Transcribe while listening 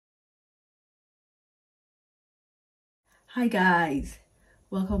Hi guys,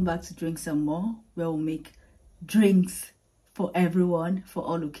 welcome back to Drink Some More, where we'll make drinks for everyone, for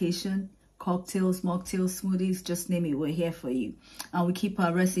all occasion. Cocktails, mocktails, smoothies, just name it, we're here for you. And we keep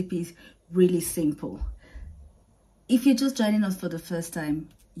our recipes really simple. If you're just joining us for the first time,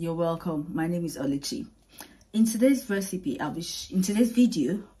 you're welcome. My name is Olichi. In today's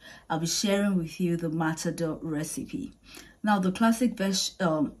video, I'll be sharing with you the Matador recipe. Now, the classic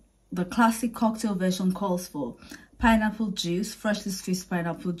cocktail version calls for pineapple juice, freshly squeezed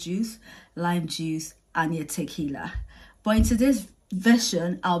pineapple juice, lime juice, and your tequila. But in today's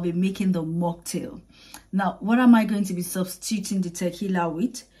version, I'll be making the mocktail. Now, what am I going to be substituting the tequila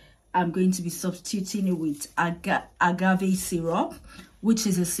with? I'm going to be substituting it with agave syrup, which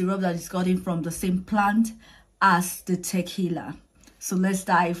is a syrup that is gotten from the same plant as the tequila. So let's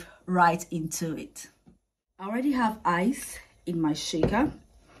dive right into it. I already have ice in my shaker.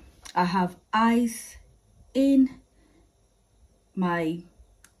 I have ice in my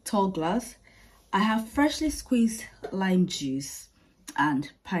tall glass. I have freshly squeezed lime juice and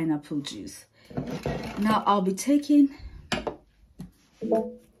pineapple juice. Now I'll be taking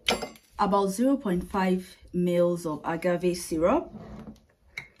about 0.5 mils of agave syrup,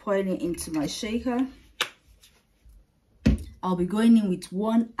 pouring it into my shaker. I'll be going in with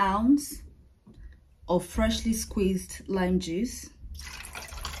 1 ounce of freshly squeezed lime juice.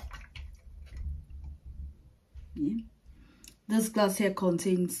 This glass here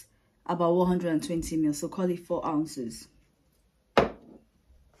contains about 120 ml, so call it 4 ounces.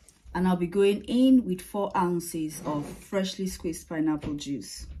 And I'll be going in with 4 ounces of freshly squeezed pineapple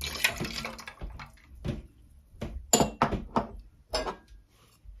juice.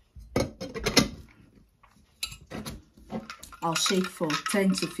 I'll shake for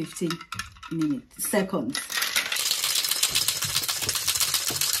 10 to 15 seconds.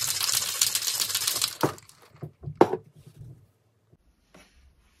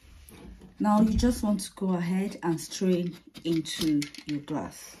 Now you just want to go ahead and strain into your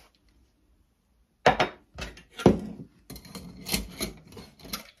glass.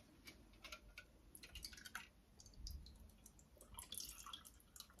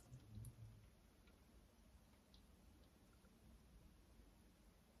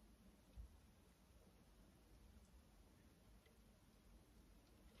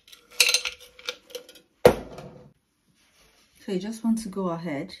 So you just want to go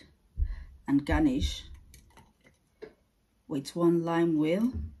ahead and garnish with 1 lime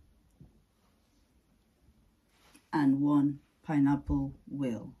wheel and 1 pineapple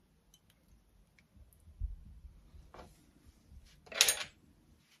wheel.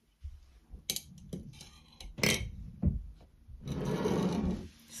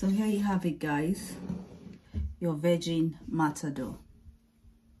 So here you have it, guys, your virgin Matador.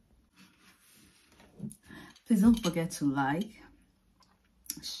 Please don't forget to like,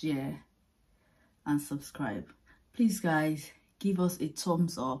 share, and subscribe. Please guys, give us a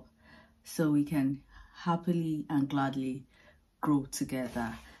thumbs up so we can happily and gladly grow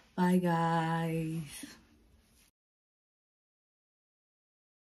together. Bye guys.